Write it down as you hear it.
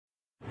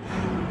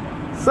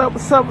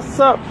What's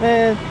up,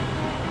 man?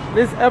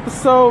 This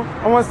episode,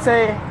 I want to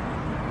say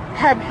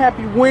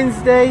happy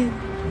Wednesday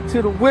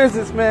to the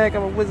Wizards, man. I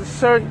got my Wizard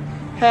shirt,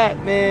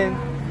 hat, man.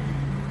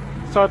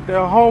 Start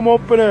their home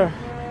opener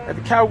at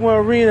the Cowboy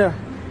Arena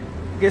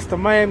against the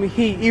Miami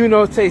Heat. Even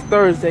though today's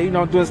Thursday, I'm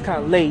doing this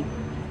kind of late.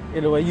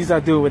 Anyway, usually I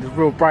do it when it's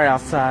real bright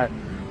outside.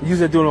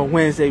 Usually I do it on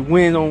Wednesday.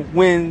 Wins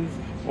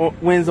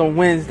on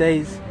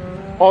Wednesdays.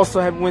 Also,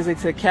 happy Wednesday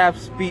to the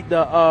Caps. Beat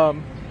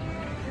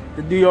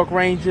the New York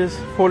Rangers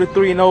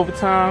 4-3 in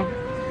overtime.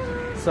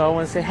 So I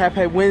want to say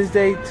happy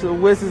Wednesday to the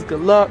Wizards. Good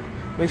luck.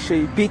 Make sure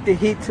you beat the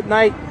Heat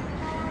tonight.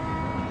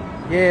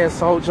 Yeah,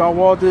 so John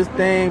Wall do his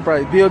thing.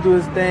 Bradley Beal do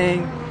his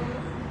thing.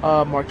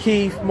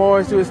 Markieff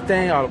Morris do his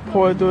thing. Otto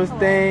Porter do his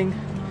thing.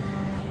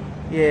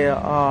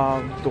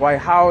 Yeah, Dwight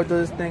Howard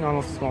does his thing. I don't know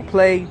if he's going to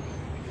play.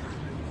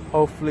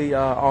 Hopefully,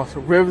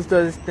 Austin Rivers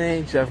does his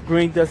thing. Jeff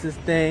Green does his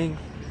thing.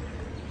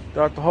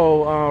 Throughout the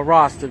whole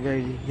roster,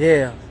 baby.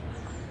 Yeah.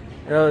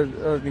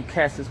 Other new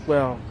cast as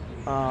well.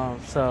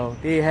 So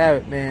there you have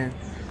it, man.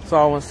 That's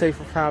all I want to say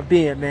for the time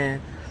being,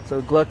 man.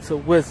 So good luck to the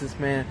Wizards,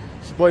 man.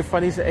 It's your boy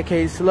Funny's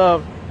aka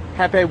Love.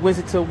 Happy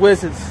Wednesday to the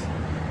Wizards.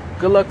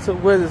 Good luck to the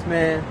Wizards,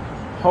 man.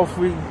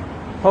 Hopefully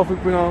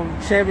bring on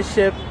the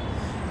championship.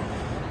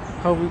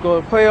 Hopefully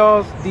go to the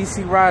playoffs.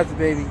 DC Rising,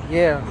 baby.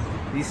 Yeah.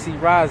 DC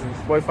Rising. It's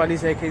your boy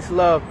Funny's aka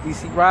Love.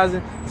 DC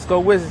Rising. Let's go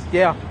Wizards.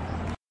 Yeah.